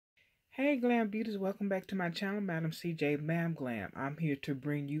Hey Glam Beauties, welcome back to my channel, Madam CJ Ma'am Glam. I'm here to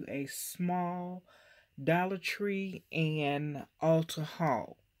bring you a small Dollar Tree and Ulta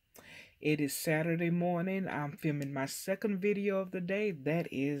haul. It is Saturday morning. I'm filming my second video of the day. That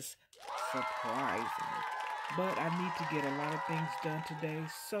is surprising. But I need to get a lot of things done today.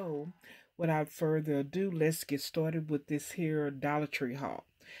 So, without further ado, let's get started with this here Dollar Tree haul.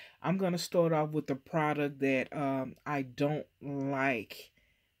 I'm going to start off with the product that I don't like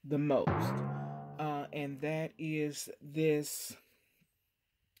the most. And that is this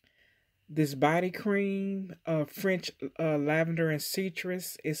body cream, French lavender and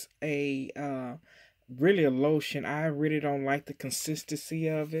citrus. It's a really a lotion. I really don't like the consistency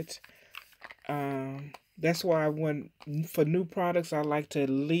of it. That's why when for new products, I like to at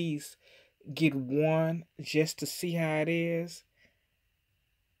least get one just to see how it is.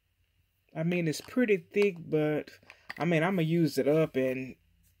 I mean, it's pretty thick, but I mean, I'm gonna use it up and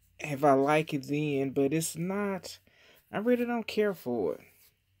if I like it then, but it's not. I really don't care for it.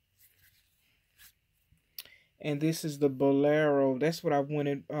 And this is the Bolero. That's what I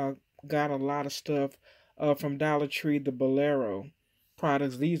wanted. Got a lot of stuff from Dollar Tree. The Bolero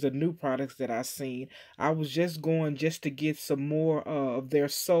products. These are new products that I seen. I was just going just to get some more of their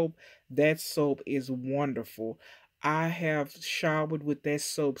soap. That soap is wonderful. I have showered with that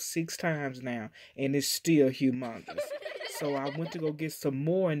soap 6 times now, and it's still humongous. So I went to go get some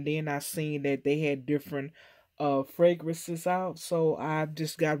more, and then I seen that they had different fragrances out. So I've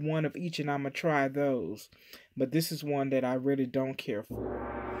just got one of each, and I'm gonna try those. But this is one that I really don't care for.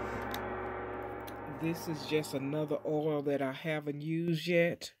 This is just another oil that I haven't used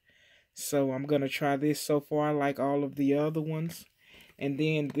yet. So I'm going to try this. So far, I like all of the other ones. And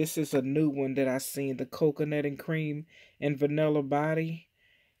then this is a new one that I seen. The coconut and cream and vanilla body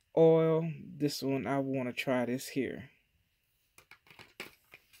oil. This one, I want to try this here.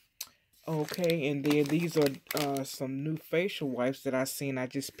 Okay, and then these are some new facial wipes that I seen. I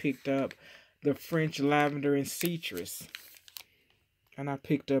just picked up the French lavender and citrus. And I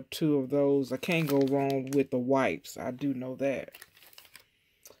picked up 2 of those. I can't go wrong with the wipes. I do know that.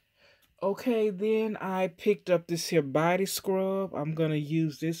 Okay, then I picked up this here body scrub. I'm going to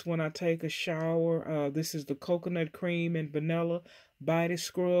use this when I take a shower. This is the coconut cream and vanilla body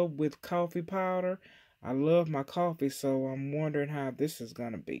scrub with coffee powder. I love my coffee, so I'm wondering how this is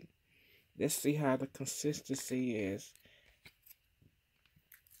going to be. Let's see how the consistency is.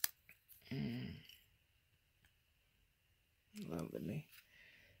 Lovely.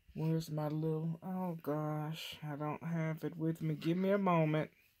 Where's my little... Oh, gosh. I don't have it with me. Give me a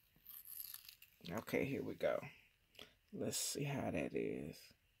moment. Okay, here we go. Let's see how that is.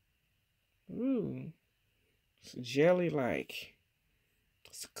 Ooh. It's jelly-like.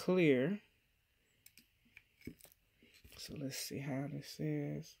 It's clear. So let's see how this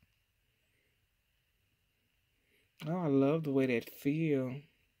is. Oh, I love the way that feel.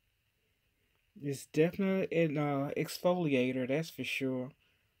 It's definitely an exfoliator, that's for sure.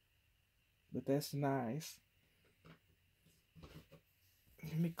 But that's nice.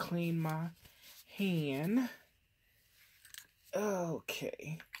 Let me clean my hand.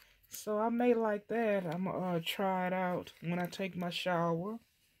 Okay. So I may like that. I'm going to try it out when I take my shower.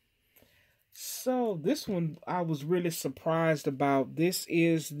 So this one I was really surprised about. This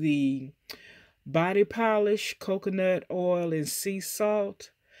is the body polish, coconut oil, and sea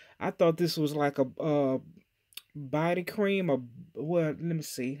salt. I thought this was like a body cream. Well, let me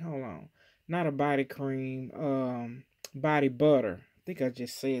see. Hold on. Not a body cream. Body butter. I think I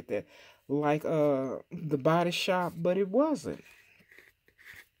just said that. Like the Body Shop, but it wasn't.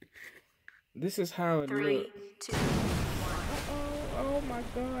 This is how it looks. 3, 2, 1. Oh my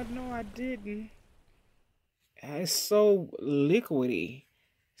God! No, I didn't. It's so liquidy.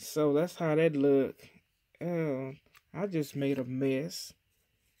 So that's how that look. Oh, I just made a mess.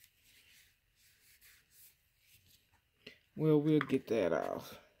 Well, we'll get that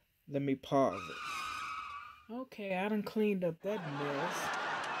off. Let me pause it. Okay, I done cleaned up that mess.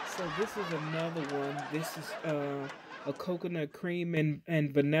 So this is another one. This is a coconut cream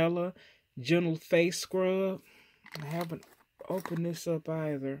and vanilla gentle face scrub. I haven't opened this up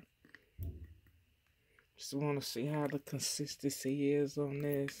either. Just want to see how the consistency is on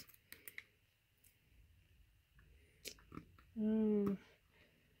this.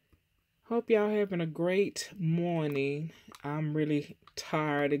 Hope y'all having a great morning. I'm really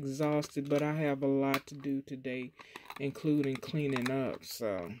tired, exhausted, but I have a lot to do today, including cleaning up,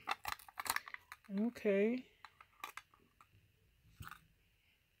 so. Okay.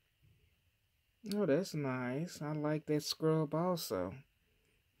 Oh, that's nice. I like that scrub also.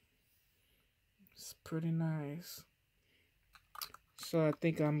 It's pretty nice. So I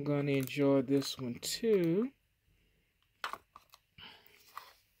think I'm going to enjoy this one too.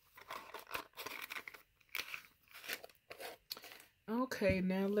 Okay,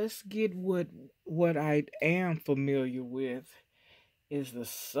 now let's get what I am familiar with is the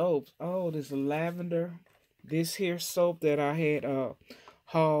soaps. Oh, this lavender. This here soap that I had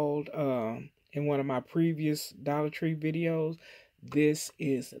hauled in one of my previous Dollar Tree videos. This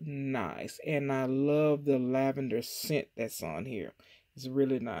is nice. And I love the lavender scent that's on here. It's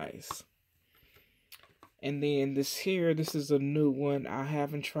really nice. And then this here, this is a new one. I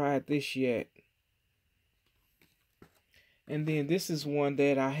haven't tried this yet. And then this is one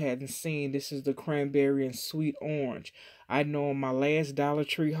that I hadn't seen. This is the cranberry and sweet orange. I know in my last Dollar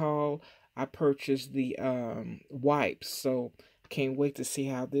Tree haul, I purchased the wipes. So can't wait to see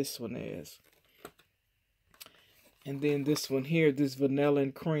how this one is. And then this one here, this vanilla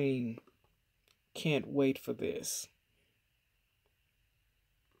and cream. Can't wait for this.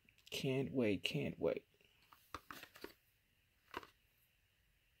 Can't wait, can't wait.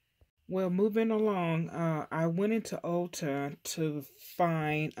 Well, moving along, I went into Ulta to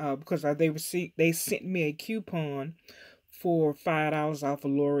find because they sent me a coupon for $5 off a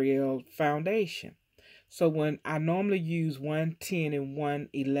L'Oreal foundation. So when I normally use 110 and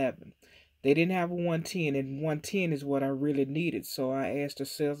 111, they didn't have a 110, and 110 is what I really needed. So I asked the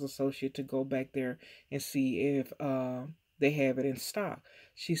sales associate to go back there and see if they have it in stock.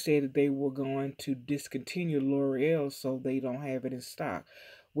 She said that they were going to discontinue L'Oreal, so they don't have it in stock,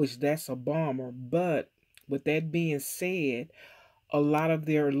 which that's a bummer. But with that being said, a lot of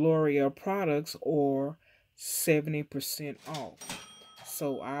their L'Oreal products are 70% off.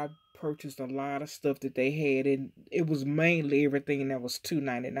 So I purchased a lot of stuff that they had, and it was mainly everything that was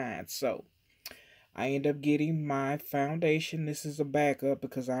 $2.99. So I end up getting my foundation. This is a backup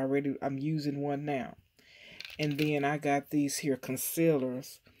because I'm using one now. And then I got these here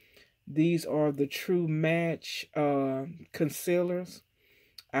concealers. These are the True Match concealers.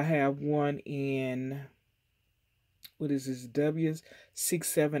 I have one in, what is this,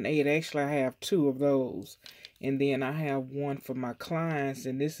 W678. Actually, I have two of those. And then I have one for my clients,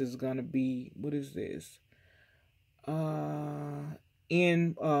 and this is going to be, what is this?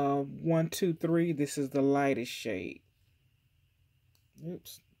 N123. This is the lightest shade.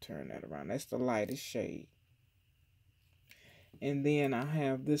 Oops, turn that around. That's the lightest shade. And then I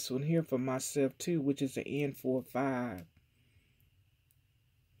have this one here for myself too, which is the N45.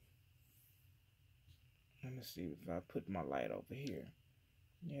 Let me see if I put my light over here.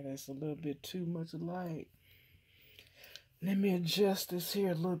 Yeah, that's a little bit too much light. Let me adjust this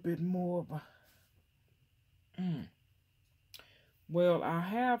here a little bit more. Well, I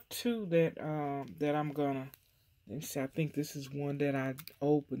have two that I'm gonna. Let me see. I think this is one that I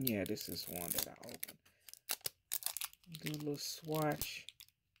opened. Yeah, this is one that I opened. Do a little swatch.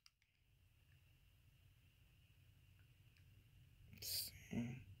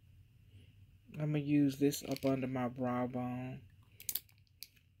 I'm gonna use this up under my brow bone.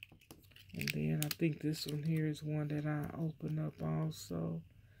 And then I think this one here is one that I open up also.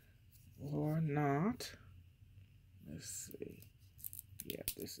 Or not. Let's see. Yeah,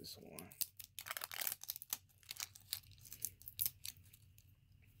 this is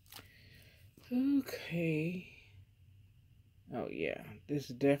one. Okay. Oh yeah, this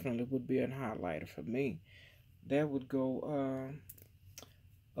definitely would be a highlighter for me. That would go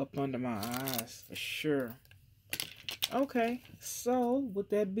up under my eyes for sure. Okay, so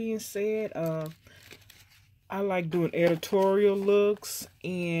with that being said, I like doing editorial looks,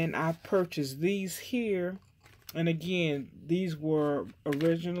 and I purchased these here. And again, these were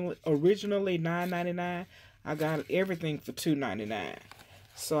originally $9.99. I got everything for $2.99.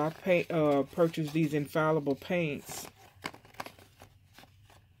 So I purchased these infallible paints.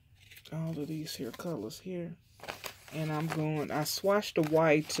 All of these here colors here. And I swatched the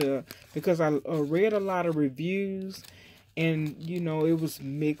white because I read a lot of reviews, and you know, it was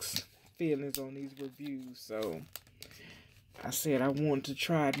mixed feelings on these reviews. So I said I wanted to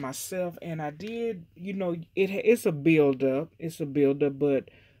try it myself, and I did. You know, it's a build up. It's a build up, but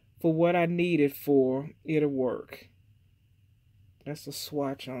for what I need it for, it'll work. That's a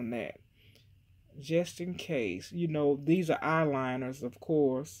swatch on that. Just in case. You know, these are eyeliners, of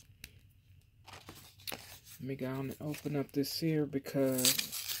course. Let me go on and open up this here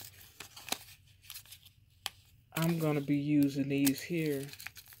because I'm going to be using these here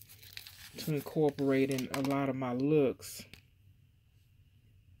to incorporate in a lot of my looks.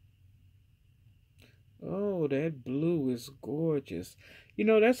 Oh, that blue is gorgeous. You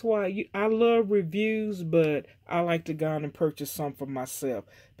know, that's why I love reviews, but I like to go on and purchase some for myself,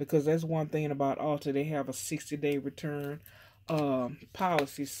 because that's one thing about Ulta. They have a 60-day return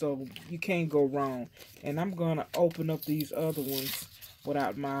policy, so you can't go wrong. And I'm gonna open up these other ones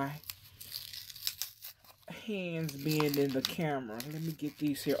without my hands being in the camera. Let me get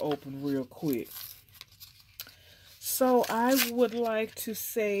these here open real quick. So I would like to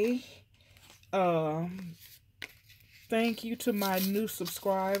say thank you to my new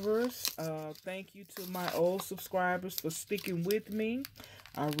subscribers. Thank you to my old subscribers for sticking with me.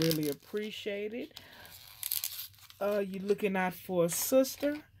 I really appreciate it. You looking out for a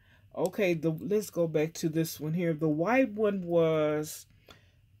sister? Okay, let's go back to this one here. The white one was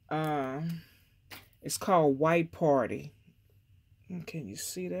it's called White Party. Can you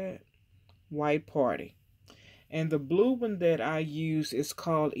see that? White Party. And the blue one that I use is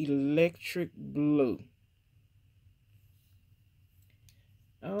called Electric Blue.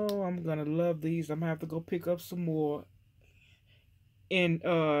 Oh, I'm gonna love these. I'm gonna have to go pick up some more. And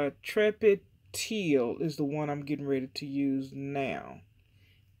Trepid Teal is the one I'm getting ready to use now.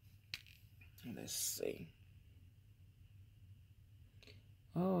 Let's see.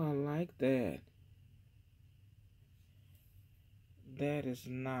 Oh, I like that. That is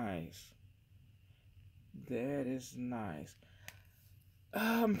nice. That is nice.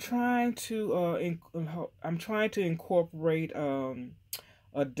 I'm trying to incorporate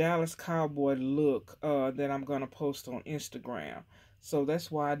a Dallas Cowboy look that I'm gonna post on Instagram. So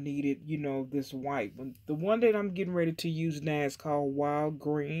that's why I needed, this white one. The one that I'm getting ready to use now is called Wild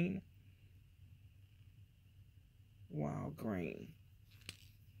Green. Wild Green.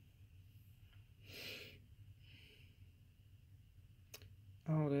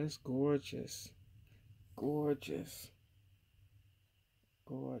 Oh, that's gorgeous. Gorgeous.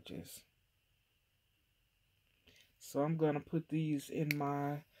 Gorgeous. So I'm going to put these in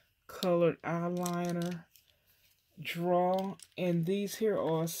my colored eyeliner drawer. And these here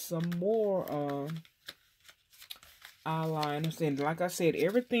are some more eyeliners. And like I said,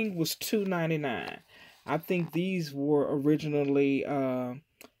 everything was $2.99. I think these were originally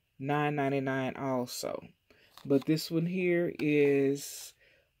 $9.99 also. But this one here is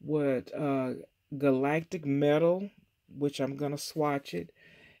what Galactic Metal, which I'm gonna swatch it.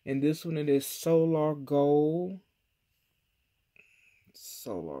 And this one it is Solar Gold.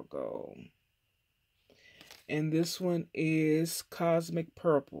 Solar Gold. And this one is Cosmic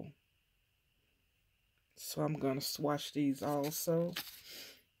Purple. So I'm gonna swatch these also.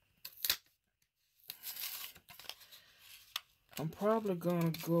 I'm probably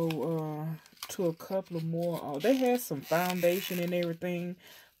gonna go to a couple of more. They had some foundation and everything,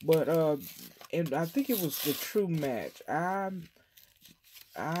 but and I think it was the True Match. I'm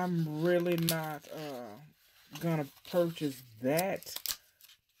really not gonna purchase that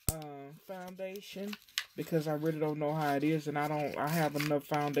foundation because I really don't know how it is, and I have enough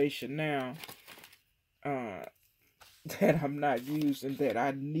foundation now that I'm not using that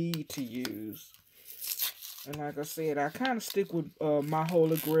I need to use. And like I said, I kind of stick with my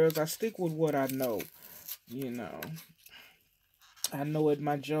holy grails. I stick with what I know. I know at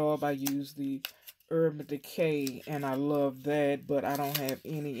my job I use the Urban Decay, and I love that, but I don't have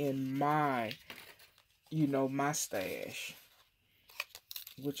any in my, my stash,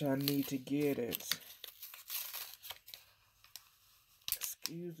 which I need to get it.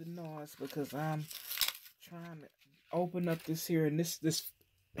 Excuse the noise because I'm trying to open up this here, and this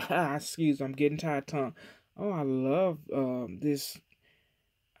excuse me, I'm getting tired tongue. Oh, I love this.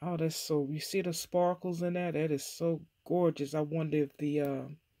 Oh, that's so, you see the sparkles in that? That is so gorgeous. I wonder if the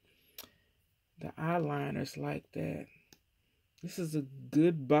eyeliner's like that. This is a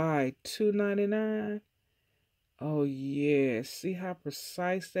good buy. $2.99. Oh yeah. See how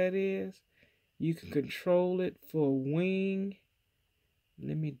precise that is? You can control it for a wing.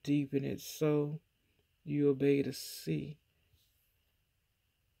 Let me deepen it so you'll be able to see.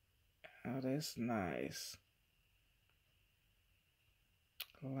 Oh, that's nice.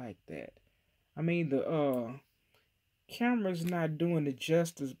 I like that. I mean, the camera's not doing it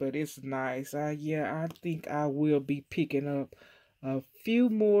justice, but it's nice. Yeah, I think I will be picking up a few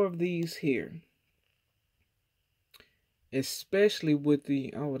more of these here. Especially with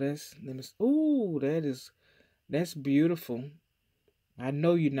the, ooh, that's beautiful. I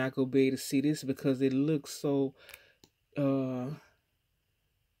know you're not gonna be able to see this because it looks so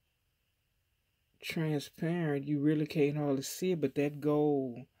transparent. You really can't hardly see it, but that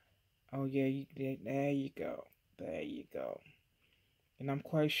gold, oh yeah, there you go. There you go. And I'm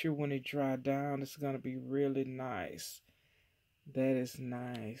quite sure when it dry down, it's gonna be really nice. That is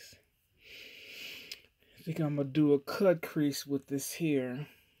nice. I think I'm gonna do a cut crease with this here.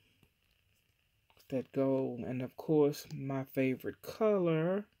 That gold, and of course my favorite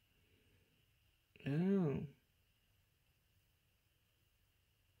color. Oh.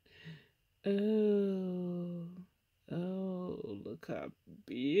 Oh, oh, look how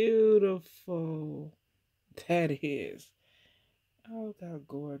beautiful that is. Oh, look how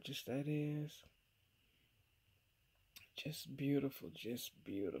gorgeous that is. Just beautiful, just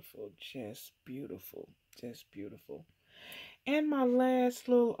beautiful, just beautiful, just beautiful. And my last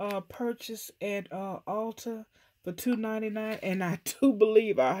little purchase at Ulta for $2.99, and I do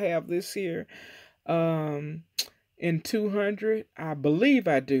believe I have this here. Um, in 200. I believe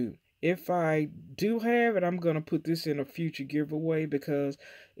I do. If I do have it, I'm going to put this in a future giveaway because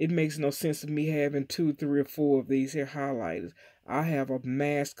it makes no sense of me having two, three, or four of these here highlighters. I have a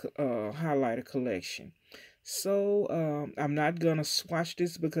mass highlighter collection. So I'm not going to swatch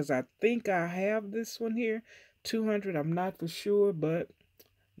this because I think I have this one here. 200, I'm not for sure, but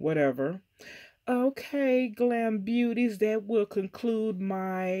whatever. Okay, Glam Beauties, that will conclude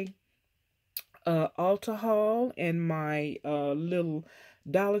my Ulta haul and my little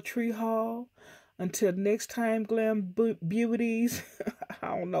Dollar Tree haul. Until next time, Beauties. I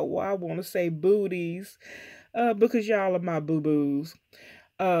don't know why I want to say booties, because y'all are my boo boos.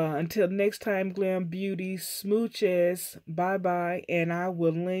 Until next time, Glam Beauties, smooches, bye bye, and I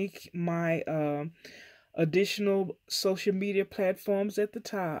will link my additional social media platforms at the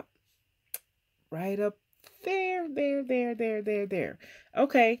top, right up there, there.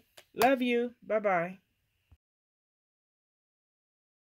 Okay, love you. Bye bye.